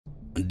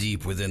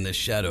Deep within the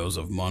shadows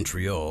of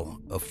Montreal,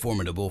 a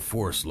formidable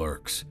force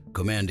lurks,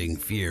 commanding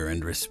fear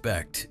and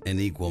respect in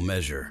equal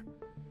measure.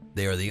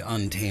 They are the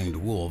untamed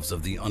wolves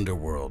of the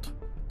underworld,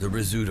 the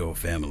Rizzuto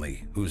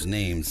family, whose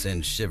name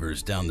sends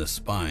shivers down the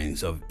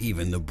spines of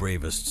even the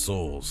bravest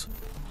souls.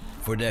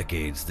 For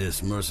decades,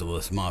 this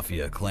merciless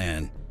mafia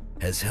clan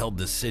has held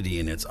the city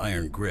in its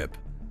iron grip,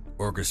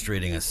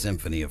 orchestrating a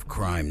symphony of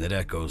crime that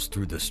echoes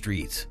through the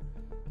streets.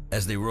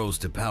 As they rose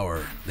to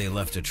power, they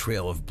left a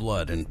trail of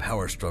blood and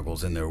power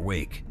struggles in their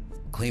wake,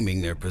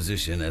 claiming their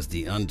position as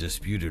the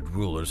undisputed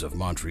rulers of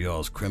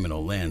Montreal's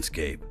criminal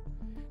landscape.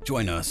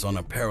 Join us on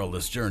a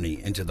perilous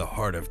journey into the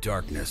heart of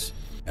darkness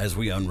as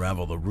we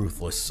unravel the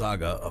ruthless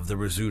saga of the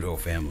Rizzuto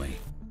family,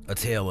 a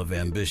tale of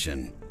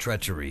ambition,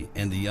 treachery,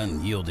 and the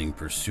unyielding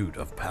pursuit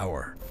of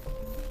power.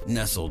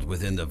 Nestled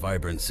within the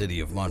vibrant city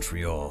of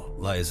Montreal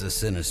lies a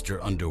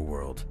sinister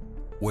underworld,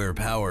 where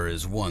power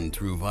is won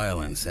through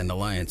violence and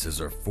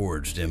alliances are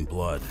forged in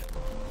blood.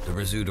 The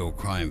Rizzuto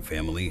crime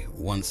family,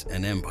 once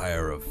an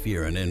empire of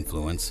fear and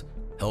influence,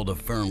 held a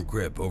firm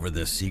grip over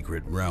this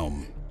secret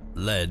realm.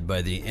 Led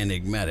by the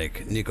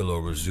enigmatic Niccolo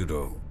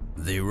Rizzuto,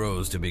 they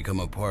rose to become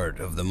a part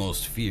of the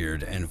most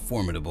feared and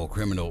formidable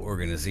criminal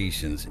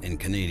organizations in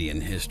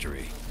Canadian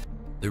history.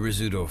 The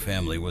Rizzuto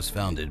family was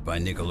founded by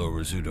Niccolo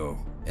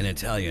Rizzuto, an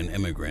Italian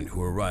immigrant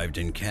who arrived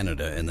in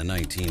Canada in the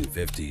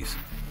 1950s.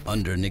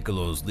 Under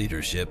Niccolo's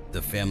leadership,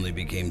 the family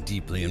became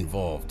deeply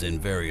involved in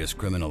various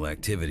criminal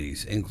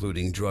activities,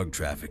 including drug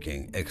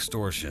trafficking,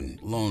 extortion,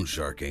 loan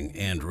sharking,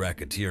 and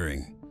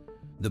racketeering.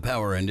 The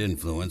power and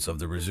influence of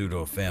the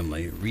Rizzuto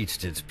family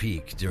reached its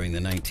peak during the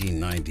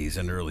 1990s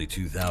and early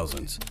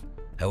 2000s.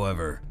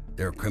 However,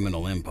 their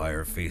criminal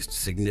empire faced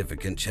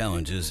significant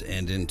challenges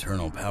and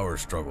internal power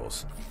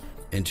struggles.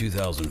 In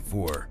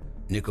 2004,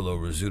 Niccolo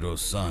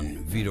Rizzuto's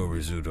son, Vito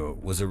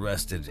Rizzuto, was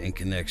arrested in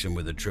connection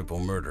with a triple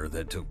murder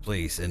that took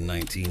place in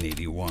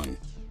 1981.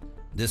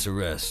 This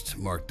arrest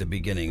marked the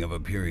beginning of a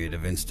period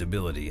of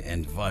instability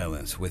and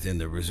violence within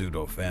the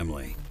Rizzuto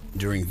family.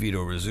 During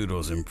Vito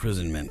Rizzuto's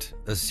imprisonment,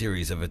 a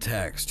series of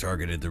attacks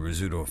targeted the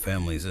Rizzuto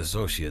family's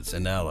associates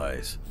and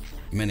allies.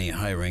 Many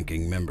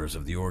high-ranking members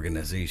of the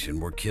organization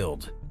were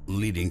killed,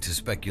 leading to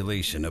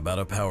speculation about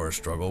a power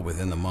struggle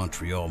within the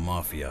Montreal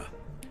Mafia.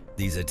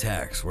 These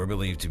attacks were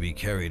believed to be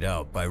carried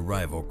out by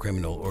rival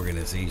criminal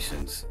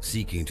organizations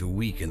seeking to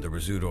weaken the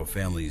Rizzuto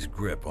family's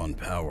grip on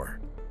power.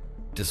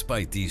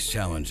 Despite these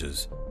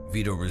challenges,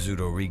 Vito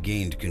Rizzuto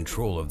regained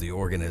control of the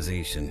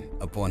organization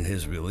upon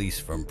his release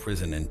from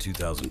prison in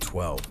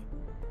 2012.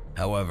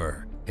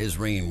 However, his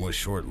reign was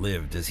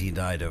short-lived as he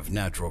died of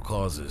natural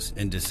causes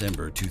in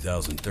December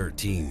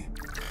 2013.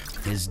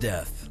 His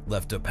death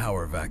left a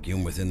power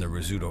vacuum within the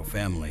Rizzuto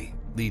family,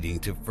 leading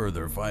to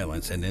further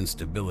violence and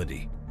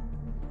instability.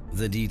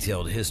 The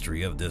detailed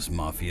history of this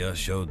mafia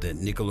showed that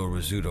Niccolo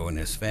Rizzuto and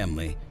his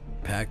family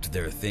packed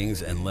their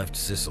things and left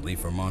Sicily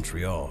for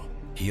Montreal.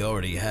 He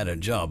already had a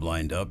job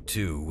lined up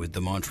too with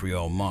the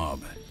Montreal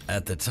mob,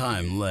 at the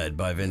time led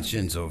by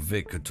Vincenzo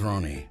Vic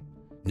Cotroni.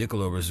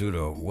 Niccolo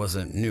Rizzuto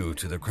wasn't new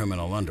to the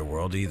criminal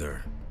underworld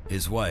either.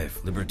 His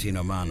wife,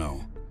 Libertina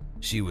Mano,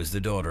 she was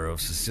the daughter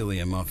of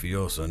Sicilian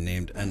mafioso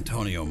named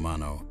Antonio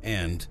Mano,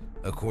 and,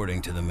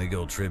 according to the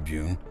McGill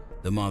Tribune,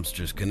 the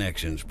mobster's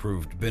connections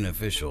proved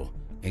beneficial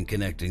in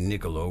connecting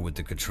Niccolo with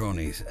the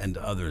Cotronis and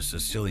other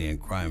Sicilian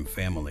crime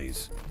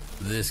families.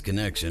 This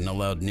connection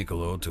allowed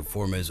Niccolo to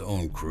form his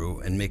own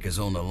crew and make his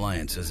own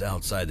alliances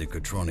outside the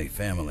Cotroni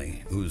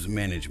family, whose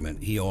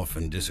management he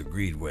often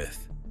disagreed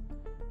with.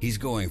 He's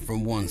going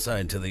from one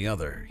side to the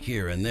other,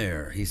 here and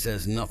there. He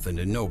says nothing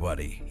to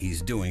nobody.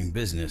 He's doing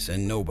business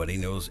and nobody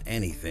knows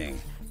anything,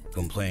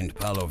 complained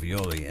Paolo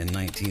Violi in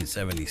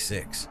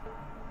 1976.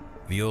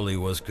 Violi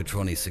was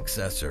Cotroni's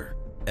successor,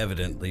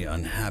 evidently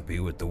unhappy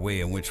with the way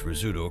in which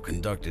Rizzuto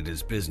conducted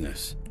his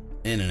business.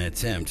 In an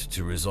attempt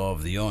to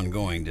resolve the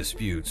ongoing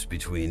disputes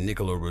between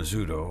Niccolo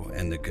Rizzuto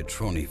and the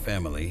Cotroni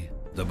family,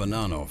 the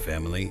Bonanno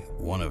family,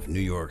 one of New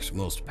York's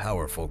most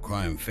powerful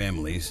crime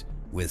families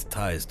with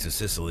ties to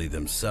Sicily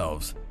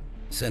themselves,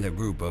 sent a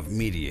group of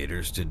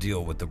mediators to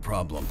deal with the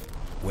problem.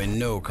 When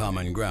no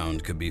common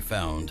ground could be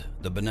found,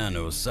 the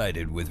Bonannos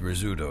sided with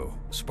Rizzuto,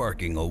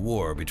 sparking a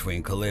war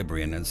between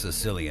Calabrian and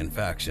Sicilian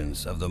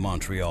factions of the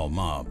Montreal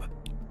mob.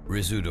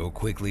 Rizzuto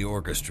quickly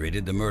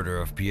orchestrated the murder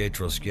of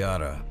Pietro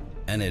Sciarra,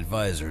 an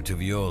advisor to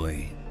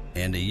Violi,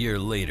 and a year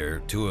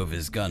later, two of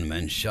his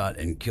gunmen shot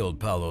and killed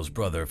Paolo's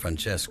brother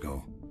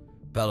Francesco.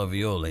 Paolo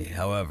Violi,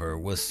 however,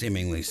 was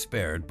seemingly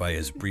spared by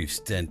his brief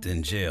stint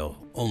in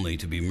jail, only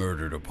to be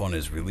murdered upon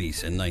his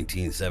release in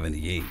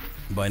 1978.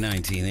 By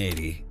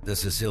 1980, the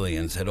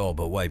Sicilians had all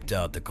but wiped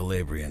out the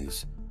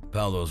Calabrians.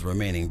 Paolo's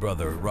remaining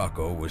brother,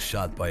 Rocco, was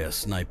shot by a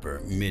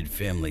sniper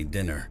mid-family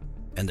dinner,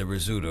 and the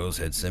Rizzutos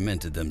had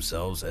cemented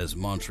themselves as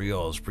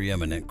Montreal's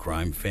preeminent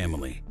crime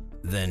family.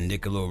 Then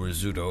Niccolo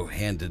Rizzuto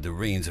handed the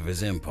reins of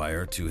his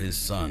empire to his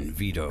son,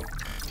 Vito.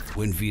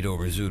 When Vito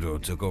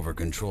Rizzuto took over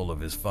control of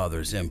his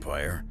father's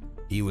empire,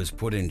 he was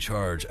put in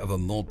charge of a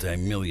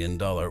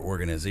multi-million-dollar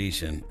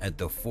organization at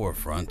the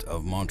forefront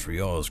of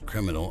Montreal's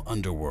criminal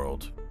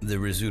underworld. The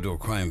Rizzuto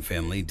crime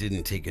family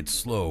didn't take it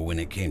slow when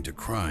it came to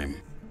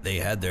crime. They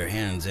had their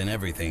hands in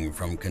everything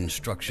from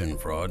construction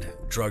fraud,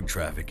 drug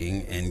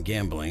trafficking, and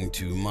gambling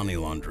to money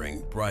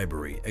laundering,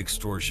 bribery,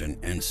 extortion,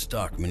 and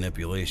stock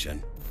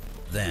manipulation.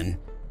 Then,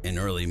 in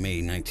early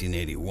May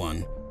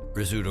 1981,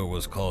 Rizzuto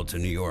was called to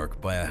New York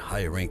by a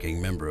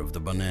high-ranking member of the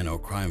Bonanno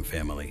crime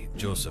family,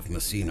 Joseph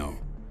Massino.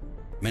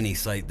 Many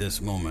cite this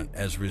moment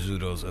as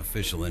Rizzuto's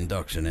official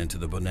induction into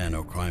the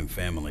Bonanno crime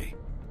family.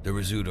 The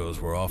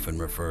Rizzutos were often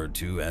referred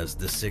to as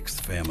the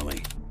Sixth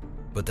Family.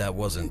 But that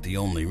wasn't the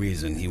only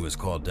reason he was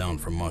called down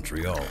from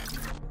Montreal.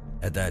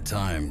 At that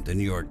time, the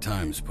New York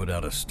Times put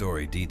out a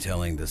story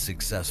detailing the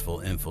successful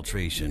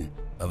infiltration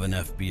of an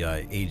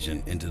FBI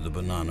agent into the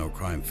Bonanno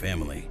crime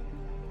family.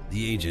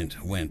 The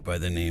agent went by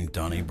the name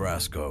Donnie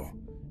Brasco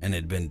and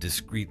had been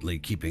discreetly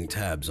keeping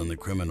tabs on the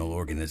criminal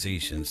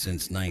organization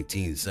since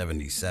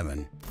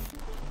 1977.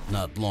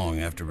 Not long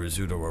after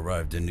Rizzuto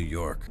arrived in New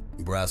York,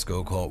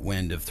 Brasco caught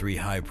wind of 3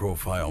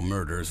 high-profile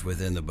murders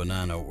within the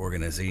Bonanno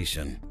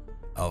organization.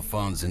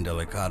 Alphonse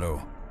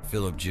Indelicato,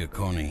 Philip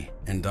Giacconi,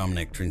 and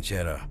Dominic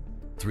Trinchera.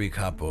 3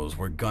 capos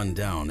were gunned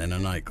down in a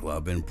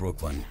nightclub in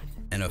Brooklyn.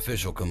 An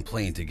official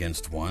complaint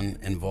against one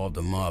involved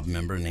a mob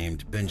member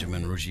named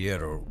Benjamin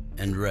Ruggiero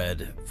and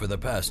read, "For the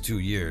past 2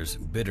 years,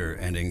 bitter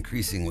and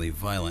increasingly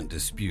violent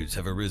disputes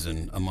have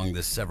arisen among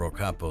the several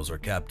capos or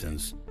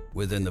captains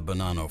within the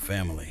Bonanno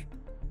family,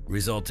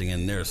 resulting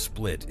in their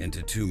split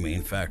into 2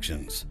 main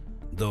factions,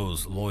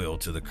 those loyal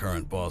to the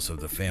current boss of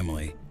the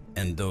family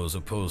and those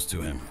opposed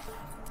to him."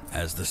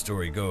 As the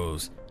story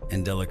goes,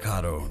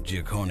 Indelicato,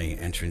 Giacconi,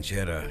 and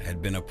Trinchera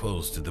had been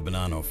opposed to the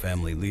Bonanno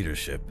family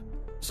leadership,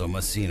 so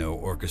Massino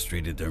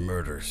orchestrated their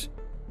murders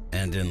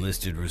and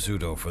enlisted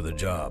Rizzuto for the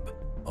job,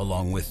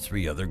 along with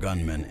 3 other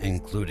gunmen,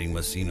 including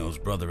Massino's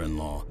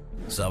brother-in-law,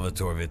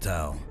 Salvatore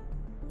Vital.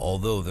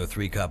 Although the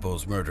 3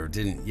 capos' murder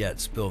didn't yet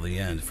spell the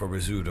end for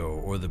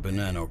Rizzuto or the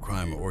Bonanno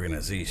crime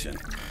organization,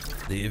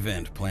 the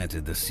event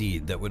planted the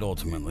seed that would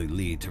ultimately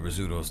lead to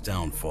Rizzuto's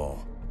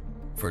downfall.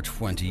 For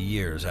 20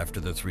 years after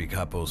the 3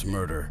 capos'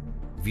 murder,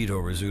 Vito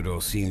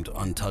Rizzuto seemed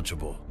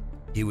untouchable.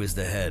 He was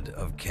the head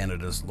of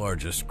Canada's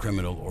largest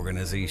criminal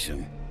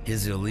organization,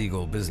 his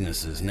illegal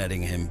businesses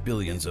netting him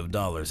billions of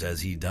dollars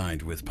as he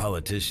dined with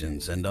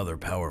politicians and other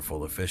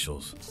powerful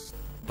officials.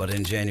 But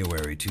in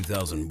January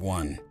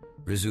 2001,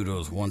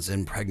 Rizzuto's once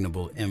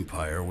impregnable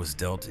empire was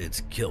dealt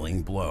its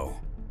killing blow.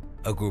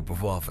 A group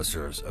of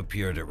officers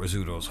appeared at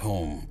Rizzuto's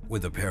home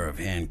with a pair of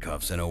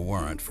handcuffs and a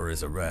warrant for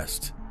his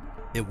arrest.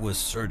 It was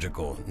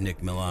surgical,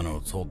 Nick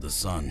Milano told The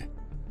Sun.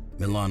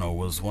 Milano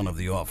was one of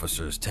the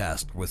officers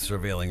tasked with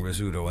surveilling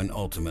Rizzuto and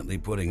ultimately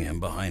putting him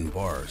behind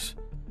bars.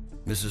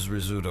 Mrs.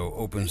 Rizzuto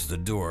opens the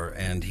door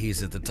and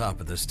he's at the top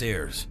of the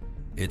stairs.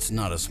 It's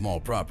not a small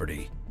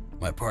property.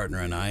 My partner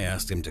and I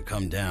asked him to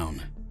come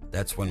down.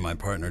 That's when my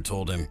partner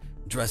told him,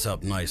 "Dress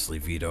up nicely,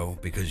 Vito,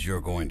 because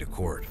you're going to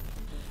court."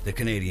 The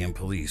Canadian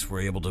police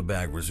were able to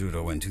bag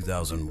Rizzuto in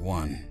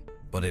 2001,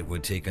 but it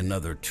would take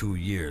another 2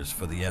 years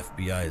for the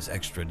FBI's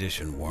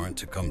extradition warrant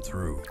to come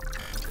through.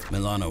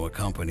 Milano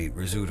accompanied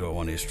Rizzuto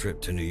on his trip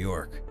to New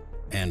York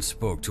and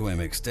spoke to him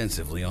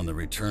extensively on the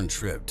return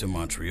trip to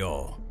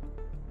Montreal.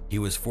 He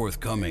was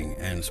forthcoming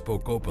and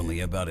spoke openly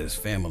about his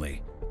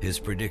family, his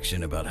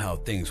prediction about how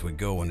things would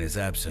go in his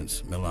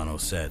absence, Milano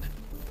said.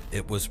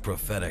 It was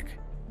prophetic.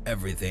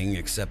 Everything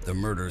except the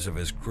murders of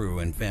his crew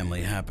and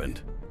family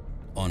happened.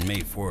 On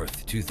May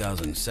 4th,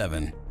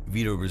 2007,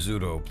 Vito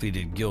Rizzuto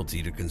pleaded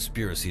guilty to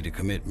conspiracy to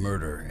commit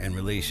murder in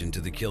relation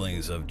to the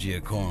killings of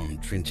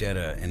Giaccone,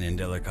 Trinchera, and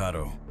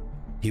Indelicato.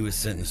 He was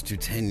sentenced to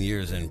 10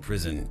 years in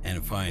prison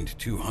and fined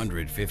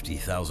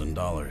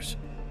 $250,000.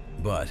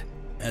 But,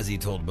 as he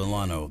told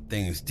Milano,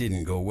 things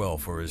didn't go well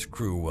for his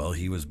crew while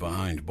he was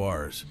behind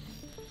bars.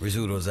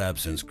 Rizzuto's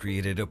absence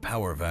created a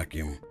power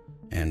vacuum,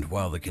 and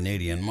while the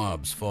Canadian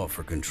mobs fought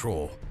for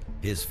control,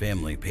 his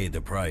family paid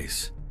the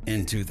price.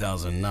 In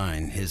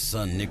 2009, his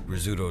son Nick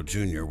Rizzuto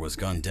Jr. was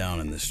gunned down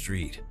in the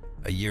street.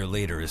 A year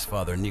later, his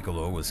father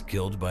Niccolo was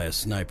killed by a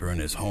sniper in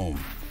his home.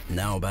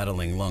 Now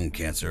battling lung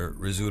cancer,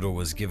 Rizzuto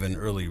was given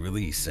early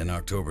release in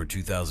October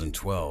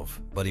 2012,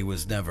 but he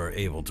was never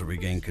able to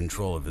regain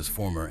control of his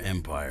former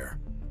empire.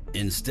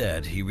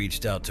 Instead, he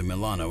reached out to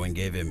Milano and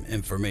gave him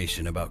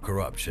information about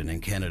corruption in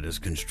Canada's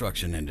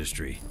construction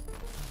industry.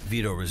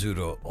 Vito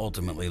Rizzuto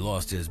ultimately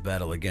lost his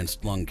battle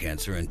against lung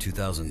cancer in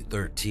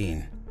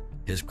 2013.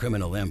 His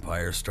criminal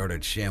empire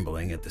started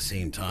shambling at the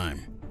same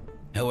time.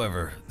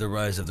 However, the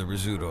rise of the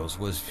Rizzutos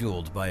was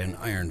fueled by an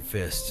iron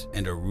fist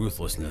and a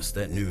ruthlessness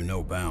that knew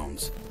no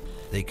bounds.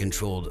 They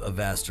controlled a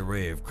vast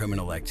array of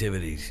criminal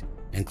activities,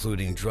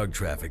 including drug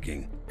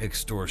trafficking,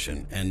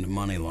 extortion, and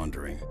money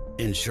laundering,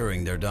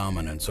 ensuring their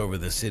dominance over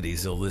the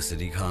city's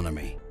illicit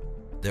economy.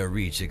 Their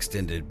reach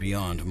extended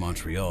beyond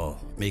Montreal,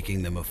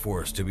 making them a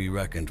force to be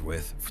reckoned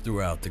with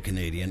throughout the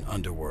Canadian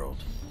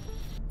underworld.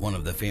 One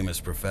of the famous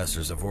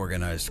professors of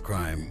organized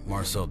crime,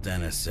 Marcel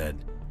Dennis,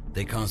 said,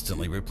 "They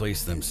constantly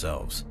replace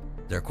themselves.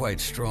 They're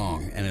quite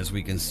strong, and as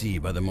we can see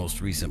by the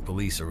most recent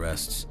police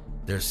arrests,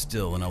 there's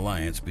still an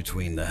alliance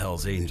between the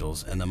Hells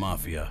Angels and the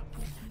Mafia.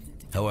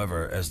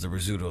 However, as the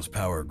Rizzuto's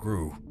power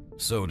grew,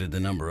 so did the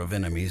number of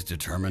enemies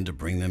determined to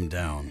bring them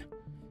down.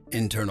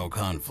 Internal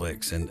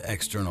conflicts and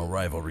external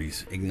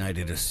rivalries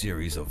ignited a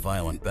series of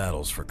violent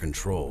battles for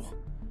control,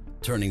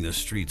 turning the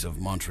streets of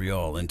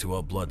Montreal into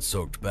a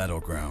blood-soaked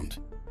battleground.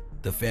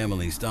 The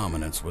family's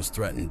dominance was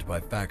threatened by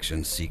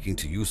factions seeking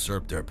to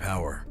usurp their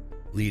power,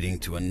 leading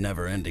to a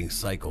never-ending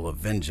cycle of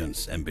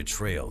vengeance and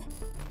betrayal.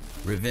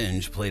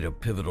 Revenge played a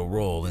pivotal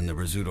role in the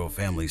Rizzuto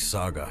family's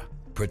saga,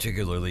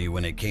 particularly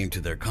when it came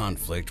to their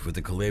conflict with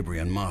the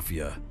Calabrian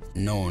Mafia,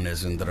 known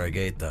as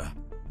Ndrangheta.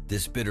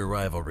 This bitter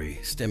rivalry,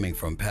 stemming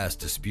from past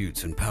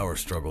disputes and power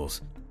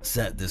struggles,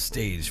 set the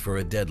stage for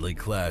a deadly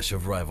clash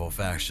of rival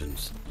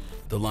factions.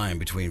 The line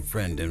between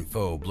friend and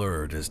foe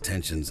blurred as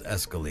tensions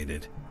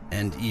escalated,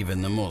 and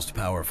even the most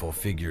powerful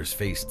figures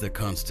faced the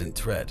constant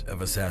threat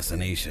of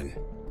assassination.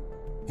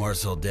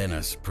 Marcel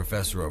Dennis,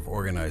 professor of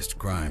organized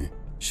crime,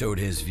 showed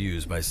his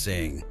views by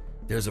saying,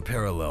 "There's a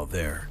parallel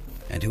there,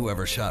 and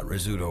whoever shot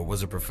Rizzuto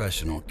was a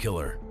professional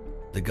killer.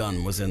 The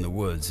gun was in the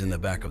woods in the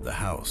back of the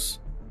house.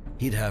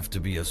 He'd have to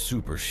be a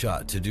super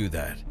shot to do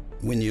that.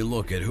 When you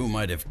look at who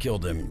might have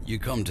killed him, you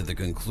come to the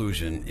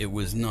conclusion it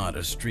was not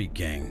a street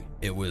gang.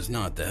 It was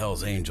not the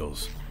Hells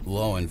Angels."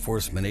 Law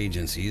enforcement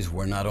agencies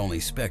were not only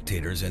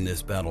spectators in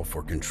this battle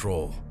for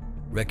control.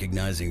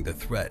 Recognizing the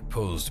threat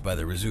posed by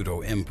the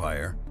Rizzuto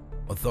Empire,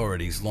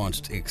 authorities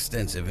launched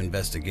extensive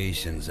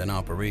investigations and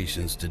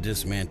operations to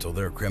dismantle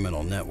their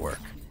criminal network.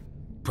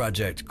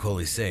 Project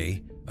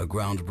Colisée, a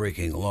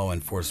groundbreaking law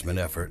enforcement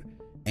effort,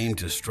 aimed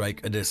to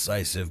strike a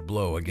decisive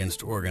blow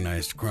against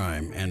organized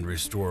crime and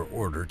restore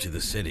order to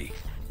the city.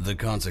 The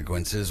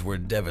consequences were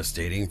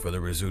devastating for the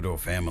Rizzuto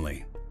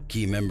family.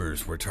 Key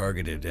members were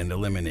targeted and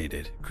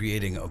eliminated,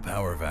 creating a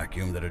power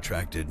vacuum that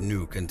attracted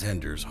new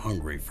contenders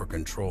hungry for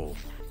control.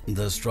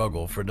 The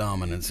struggle for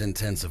dominance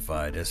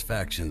intensified as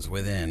factions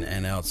within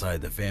and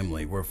outside the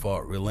family were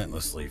fought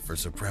relentlessly for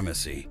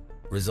supremacy,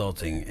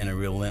 resulting in a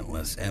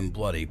relentless and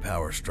bloody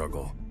power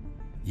struggle.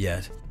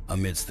 Yet,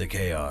 amidst the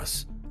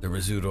chaos, the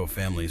Rizzuto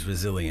family's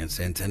resilience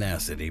and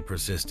tenacity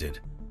persisted.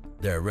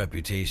 Their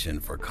reputation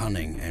for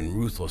cunning and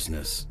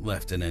ruthlessness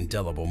left an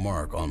indelible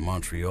mark on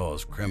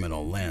Montreal's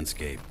criminal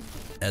landscape.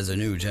 As a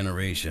new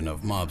generation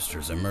of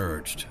mobsters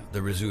emerged, the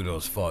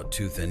Rizzutos fought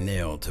tooth and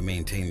nail to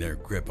maintain their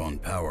grip on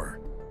power,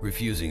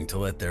 refusing to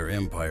let their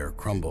empire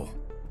crumble.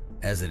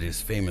 As it is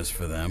famous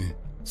for them,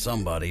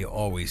 somebody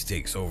always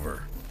takes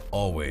over.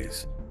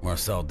 Always.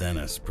 Marcel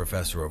Dennis,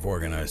 professor of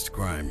organized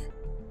crime.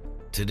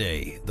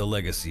 Today, the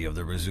legacy of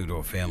the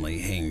Rizzuto family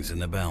hangs in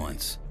the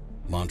balance.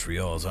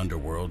 Montreal's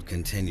underworld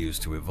continues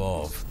to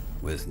evolve,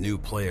 with new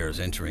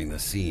players entering the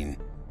scene,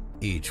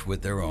 each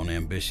with their own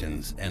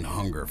ambitions and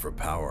hunger for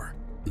power.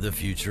 The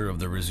future of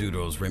the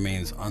Rizzutos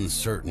remains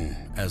uncertain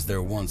as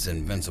their once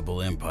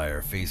invincible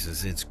empire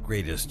faces its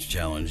greatest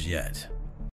challenge yet.